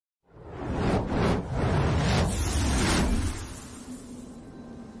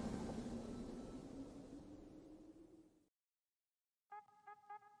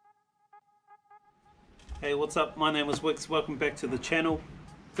Hey, what's up? My name is Wix. Welcome back to the channel.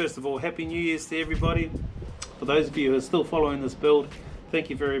 First of all, Happy New Year's to everybody. For those of you who are still following this build, thank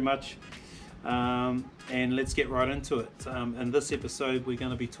you very much. And let's get right into it. In this episode, we're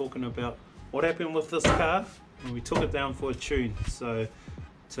going to be talking about what happened with this car when we took it down for a tune. So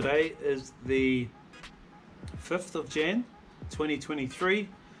today is the 5th of Jan 2023.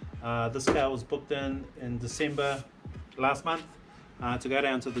 This car was booked in December last month to go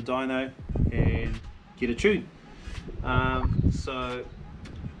down to the dyno and get a tune. So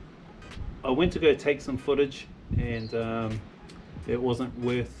I went to go take some footage, and it wasn't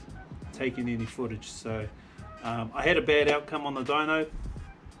worth taking any footage. So I had a bad outcome on the dyno.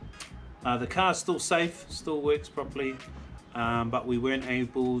 The car's still safe, still works properly, but we weren't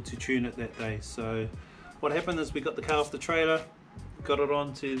able to tune it that day. So what happened is we got the car off the trailer, got it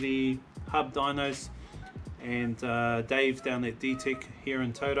onto the hub dynos, and Dave down at D-Tech here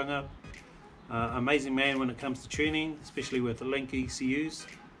in Tauranga, amazing man when it comes to tuning, especially with the link ECUs,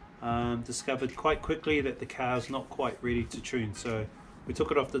 discovered quite quickly that the car's not quite ready to tune. So we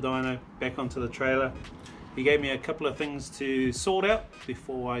took it off the dyno, back onto the trailer. He gave me a couple of things to sort out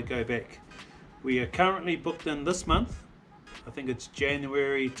before I go back. We are currently booked in this month. I think it's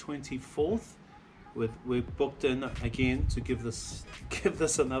January 24th. We're booked in again to give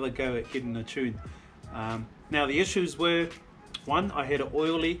this another go at getting a tune. Now the issues were, one, I had an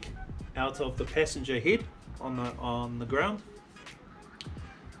oil leak out of the passenger head on the ground,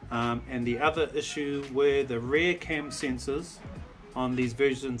 and the other issue were the rear cam sensors on these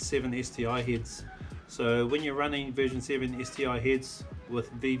version 7 STI heads. So when you're running version 7 STI heads with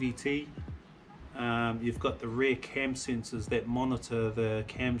VVT, you've got the rear cam sensors that monitor the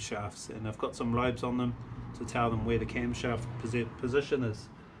camshafts, and I've got some lobes on them to tell them where the camshaft position is.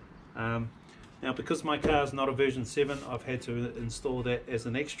 Now because my car is not a version 7, I've had to install that as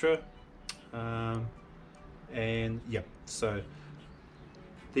an extra. And yeah, so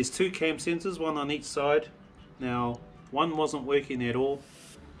there's two cam sensors, one on each side. Now one wasn't working at all,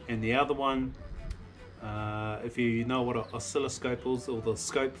 and the other one, if you know what an oscilloscope is, or the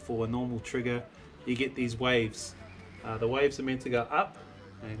scope for a normal trigger, you get these waves. The waves are meant to go up,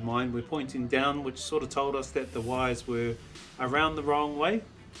 and mine were pointing down, which sort of told us that the wires were around the wrong way.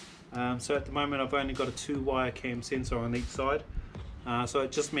 So at the moment I've only got a 2-wire cam sensor on each side, so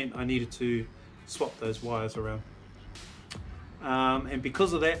it just meant I needed to swap those wires around. And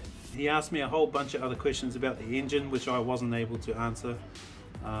because of that, he asked me a whole bunch of other questions about the engine, which I wasn't able to answer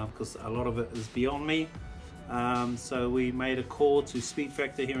because a lot of it is beyond me. So we made a call to Speed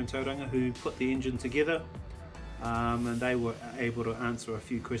Factor here in Tauranga, who put the engine together, and they were able to answer a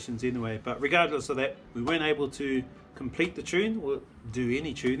few questions anyway. But regardless of that, we weren't able to complete the tune or do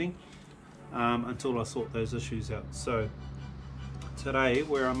any tuning until I sort those issues out. So today,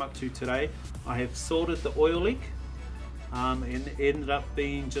 where I'm up to today, I have sorted the oil leak, and it ended up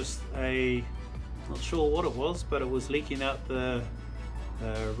being just a, not sure what it was, but it was leaking out the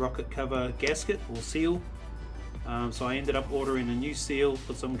rocket cover gasket or seal. So I ended up ordering a new seal,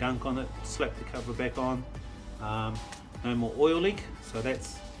 put some gunk on it, slap the cover back on. No more oil leak, so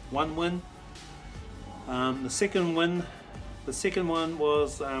that's one win. The second one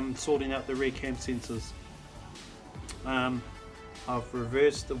was sorting out the rear cam sensors. I've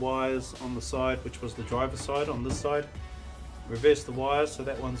reversed the wires on the side, which was the driver's side on this side. Reversed the wires, so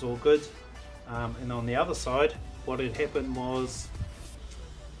that one's all good. And on the other side, what had happened was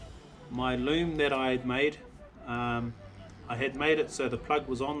my loom that I had made, I had made it so the plug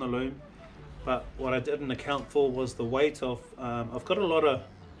was on the loom, but what I didn't account for was the weight of, I've got a lot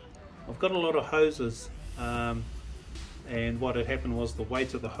of hoses, and what had happened was the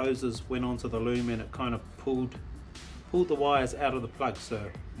weight of the hoses went onto the loom, and it kind of pulled the wires out of the plug, so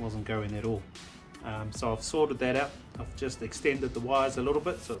it wasn't going at all. So I've sorted that out. I've just extended the wires a little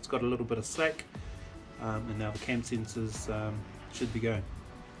bit, so it's got a little bit of slack, and now the cam sensors should be going.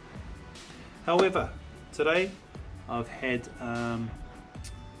 However, today I've had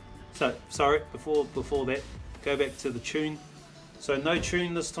before that, go back to the tune. So no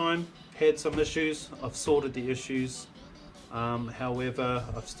tune this time, had some issues. I've sorted the issues. However,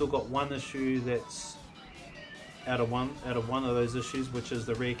 I've still got one issue that's out of one of those issues, which is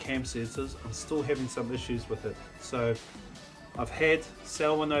the rear cam sensors. I'm still having some issues with it. So I've had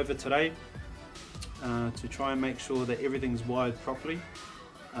Selwyn over today to try and make sure that everything's wired properly.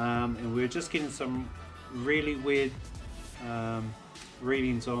 And we're just getting some really weird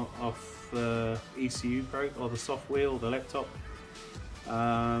readings off the ECU or the software or the laptop.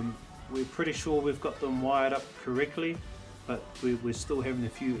 We're pretty sure we've got them wired up correctly, but we're still having a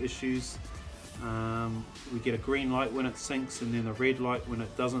few issues. We get a green light when it syncs and then a red light when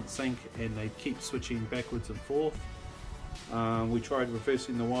it doesn't sync, and they keep switching backwards and forth. We tried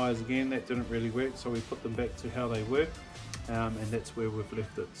reversing the wires again, that didn't really work, so we put them back to how they were, and that's where we've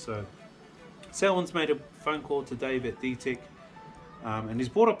left it. So Selwyn's made a phone call to Dave at DTech, and he's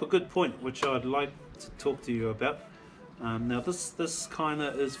brought up a good point which I'd like to talk to you about. Now this kind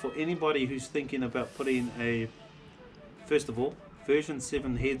of is for anybody who's thinking about putting a, first of all, version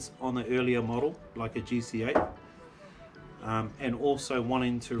 7 heads on an earlier model like a GC8, and also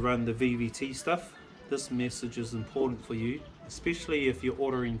wanting to run the VVT stuff. This message is important for you, especially if you're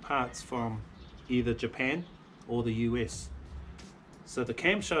ordering parts from either Japan or the US. So the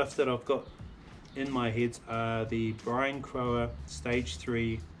camshafts that I've got in my heads are the Brian Crower Stage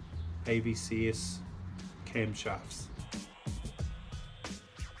 3 AVCS camshafts.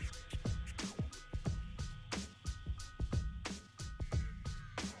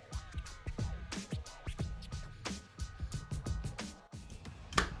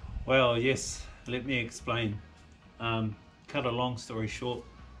 Well, yes, let me explain. Cut a long story short,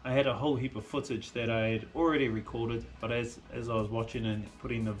 I had a whole heap of footage that I had already recorded, but as I was watching and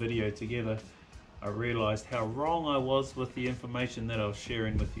putting the video together, I realized how wrong I was with the information that I was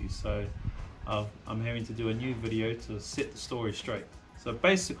sharing with you. So I'm having to do a new video to set the story straight. So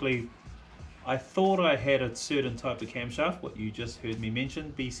basically, I thought I had a certain type of camshaft, what you just heard me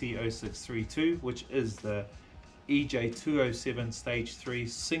mention, BC0632, which is the EJ207 Stage 3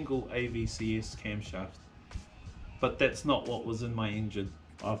 single AVCS camshaft. But that's not what was in my engine.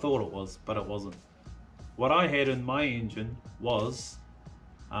 I thought it was, but it wasn't. What I had in my engine was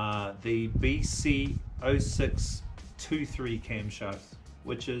the BC0623 camshaft,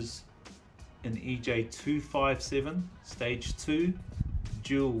 which is an EJ257 Stage 2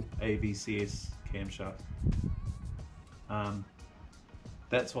 dual AVCS camshaft.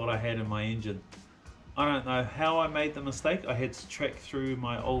 That's what I had in my engine. I don't know how I made the mistake. I had to track through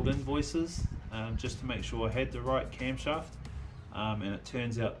my old invoices just to make sure I had the right camshaft, and it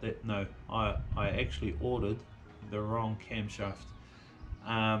turns out that no, I actually ordered the wrong camshaft.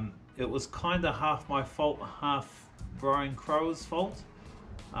 It was kind of half my fault, half Brian Crower's fault,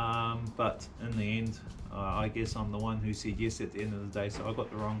 but in the end I guess I'm the one who said yes at the end of the day, so I got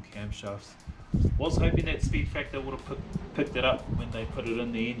the wrong camshafts. Was hoping that Speed Factor would have picked it up when they put it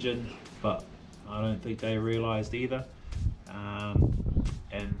in the engine, but I don't think they realized either,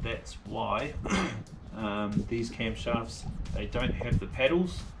 and that's why these camshafts, they don't have the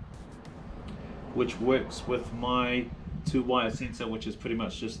paddles, which works with my 2-wire sensor, which is pretty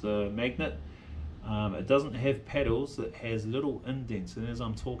much just a magnet. It doesn't have paddles, it has little indents, and as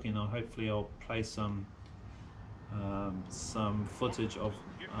I'm talking, hopefully I'll play some footage of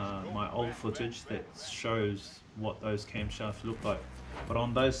my old footage that shows what those camshafts look like. But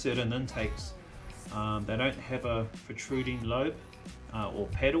on those certain intakes, they don't have a protruding lobe or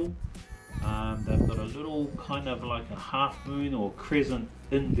paddle. They've got a little kind of like a half moon or crescent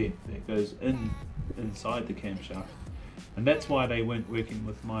indent that goes inside the camshaft, and that's why they weren't working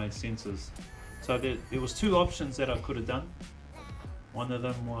with my sensors. So there was two options that I could have done. One of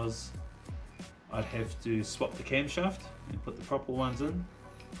them was I'd have to swap the camshaft and put the proper ones in,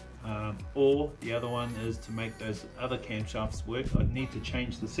 or the other one is to make those other camshafts work. I'd need to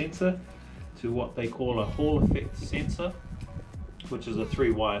change the sensor to what they call a Hall effect sensor, which is a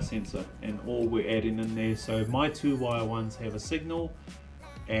 3-wire sensor, and all we're adding in there. So my 2-wire ones have a signal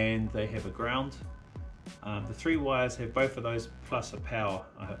and they have a ground. The 3 wires have both of those plus a power,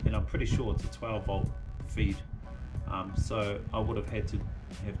 and I'm pretty sure it's a 12-volt feed. So I would have had to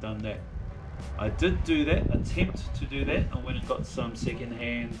have done that. I did do that, attempt to do that. I went and got some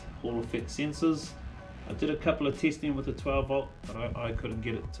second-hand Hall effect sensors. I did a couple of testing with a 12-volt, but I couldn't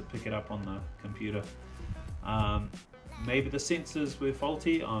get it to pick it up on the computer. Maybe the sensors were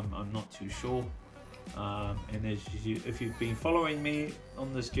faulty, I'm not too sure. And if you've been following me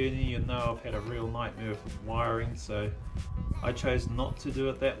on this journey, you know I've had a real nightmare with wiring, so I chose not to do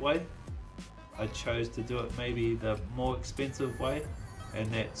it that way. I chose to do it maybe the more expensive way,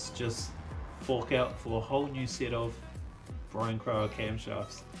 and that's just fork out for a whole new set of Brian Crower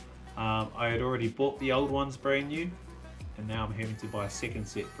camshafts. I had already bought the old ones brand new, and now I'm having to buy a second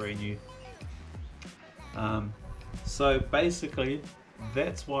set brand new. So basically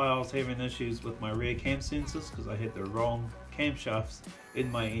that's why I was having issues with my rear cam sensors, because I had the wrong camshafts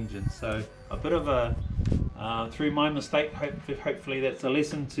in my engine. So a bit of a through my mistake. Hopefully that's a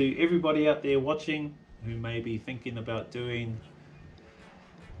lesson to everybody out there watching who may be thinking about doing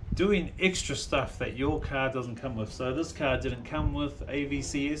extra stuff that your car doesn't come with. So this car didn't come with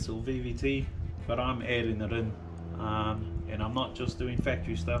AVCS or VVT, but I'm adding it in, and I'm not just doing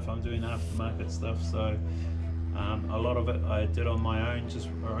factory stuff, I'm doing aftermarket stuff. So a lot of it I did on my own, just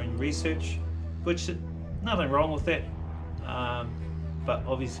my own research, which nothing wrong with that, but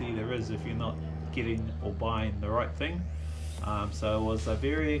obviously there is if you're not getting or buying the right thing. So it was a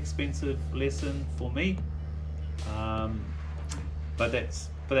very expensive lesson for me, but that's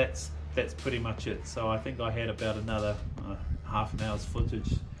pretty much it. So I think I had about another half an hour's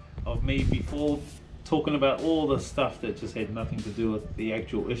footage of me before talking about all the stuff that just had nothing to do with the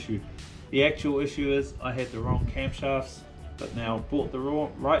actual issue. The actual issue is I had the wrong camshafts, but now bought the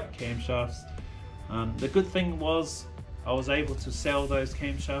right camshafts. The good thing was I was able to sell those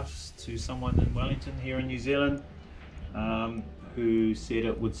camshafts to someone in Wellington here in New Zealand, who said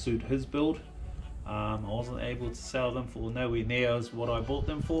it would suit his build. I wasn't able to sell them for nowhere near as what I bought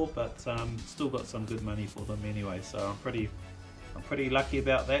them for, but still got some good money for them anyway. So I'm pretty lucky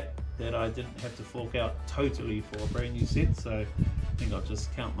about that I didn't have to fork out totally for a brand new set. So I think I'll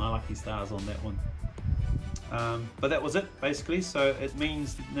just count my lucky stars on that one. But that was it basically. So it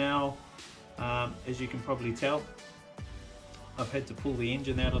means now, as you can probably tell, I've had to pull the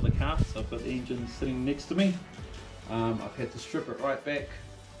engine out of the car. So I've got the engine sitting next to me. I've had to strip it right back,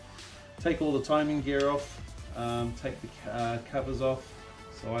 take all the timing gear off, take the covers off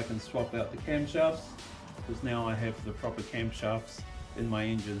so I can swap out the camshafts, because now I have the proper camshafts in my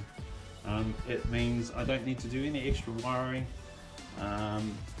engine. It means I don't need to do any extra wiring.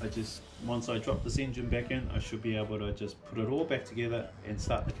 Once I drop this engine back in, I should be able to just put it all back together and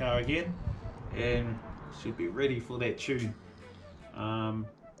start the car again, and should be ready for that tune.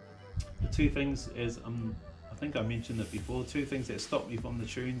 The two things, as I think I mentioned it before, two things that stopped me from the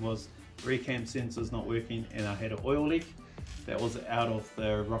tune was rear cam sensors not working, and I had an oil leak that was out of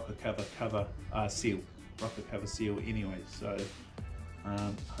the rocker cover seal anyway. So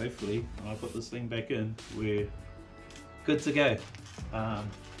hopefully when I put this thing back in, we're good to go.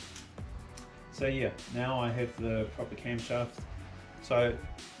 So yeah, now I have the proper camshaft. So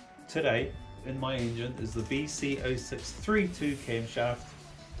today in my engine is the BC0632 camshaft,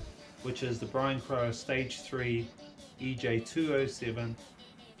 which is the Brian Crowe Stage 3 EJ207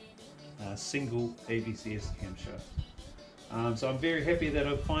 single ABCS camshaft. So I'm very happy that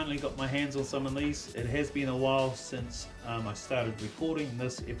I've finally got my hands on some of these. It has been a while since I started recording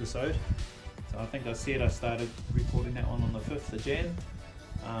this episode. So I think I said I started recording that one on the 5th of Jan.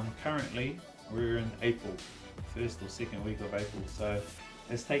 Currently we're in April, first or second week of April. So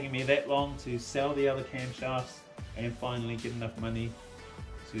it's taken me that long to sell the other camshafts and finally get enough money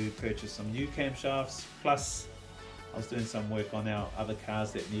to purchase some new camshafts. Plus I was doing some work on our other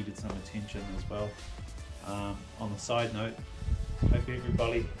cars that needed some attention as well. On a side note, I hope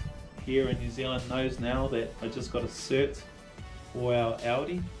everybody here in New Zealand knows now that I just got a cert for our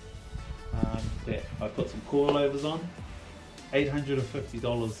Audi that I put some coilovers on.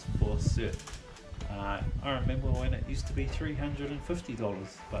 $850 for a cert. I remember when it used to be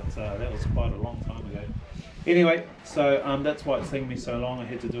 $350, but that was quite a long time ago. Anyway, so that's why it's taking me so long. I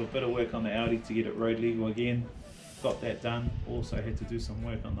had to do a bit of work on the Audi to get it road legal again. Got that done. Also had to do some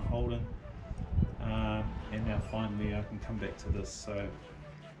work on the Holden. And now finally I can come back to this. So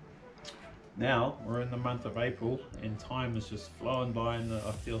now we're in the month of April and time is just flowing by, and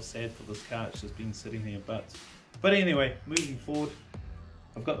I feel sad for this car. It's just been sitting here, but anyway, moving forward,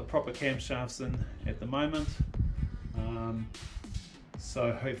 I've got the proper camshafts in at the moment.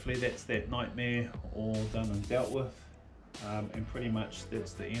 So hopefully that's that nightmare all done and dealt with, and pretty much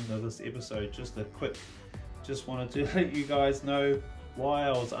that's the end of this episode. Just wanted to let you guys know why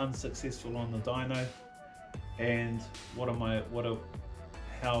I was unsuccessful on the dyno and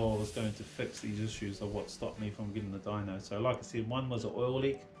how I was going to fix these issues of what stopped me from getting the dyno. So like I said, one was an oil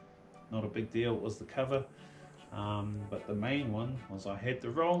leak, not a big deal, it was the cover. But the main one was I had the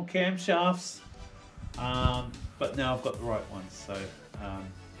wrong camshafts, but now I've got the right ones. So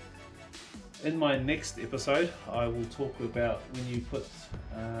in my next episode I will talk about when you put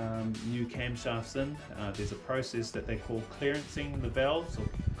new camshafts in, there's a process that they call clearancing the valves, or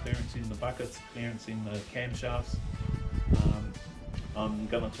clearancing the buckets, clearancing the camshafts. I'm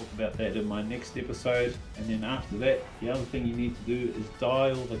going to talk about that in my next episode, and then after that the other thing you need to do is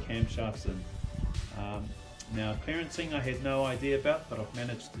dial the camshafts in. Now clearancing I had no idea about, but I've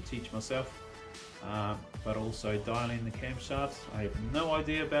managed to teach myself. But also dialing the camshafts, I have no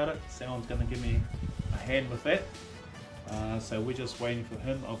idea about it. Someone's going to give me a hand with that. So we're just waiting for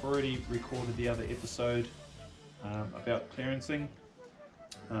him. I've already recorded the other episode about clearancing.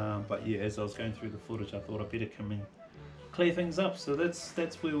 But yeah, as I was going through the footage, I thought I'd better come and clear things up. So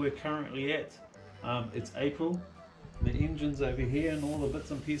that's where we're currently at. It's April. The engine's over here and all the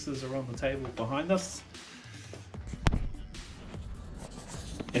bits and pieces are on the table behind us.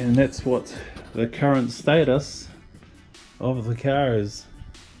 And that's what the current status of the car is.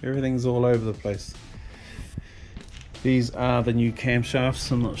 Everything's all over the place. These are the new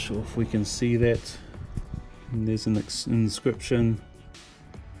camshafts. I'm not sure if we can see that. And there's an inscription,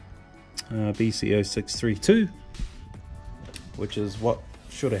 BC0632, which is what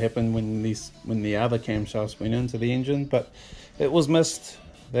should have happened when the other camshafts went into the engine, but it was missed.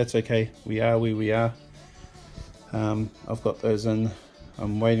 That's okay. We are where we are. I've got those in.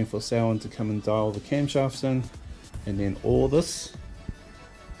 I'm waiting for Salwin to come and dial the camshafts in, and then all this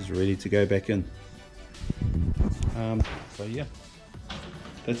is ready to go back in. So yeah,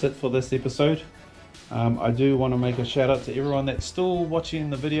 that's it for this episode. I do want to make a shout out to everyone that's still watching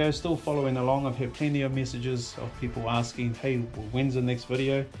the video, still following along. I've had plenty of messages of people asking, hey, when's the next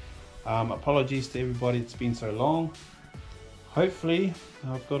video? Apologies to everybody, it's been so long. Hopefully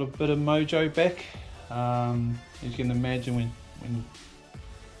I've got a bit of mojo back. As you can imagine, when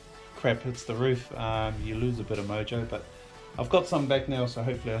crap hits the roof, you lose a bit of mojo, but I've got some back now, so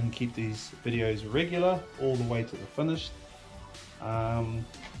hopefully I can keep these videos regular all the way to the finish.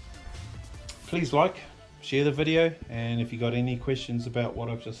 Please like, share the video, and if you got any questions about what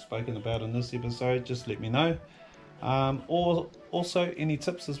I've just spoken about in this episode, just let me know. Or also any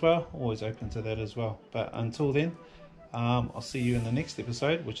tips as well, always open to that as well. But until then, I'll see you in the next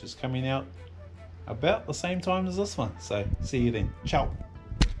episode, which is coming out about the same time as this one. So see you then. Ciao.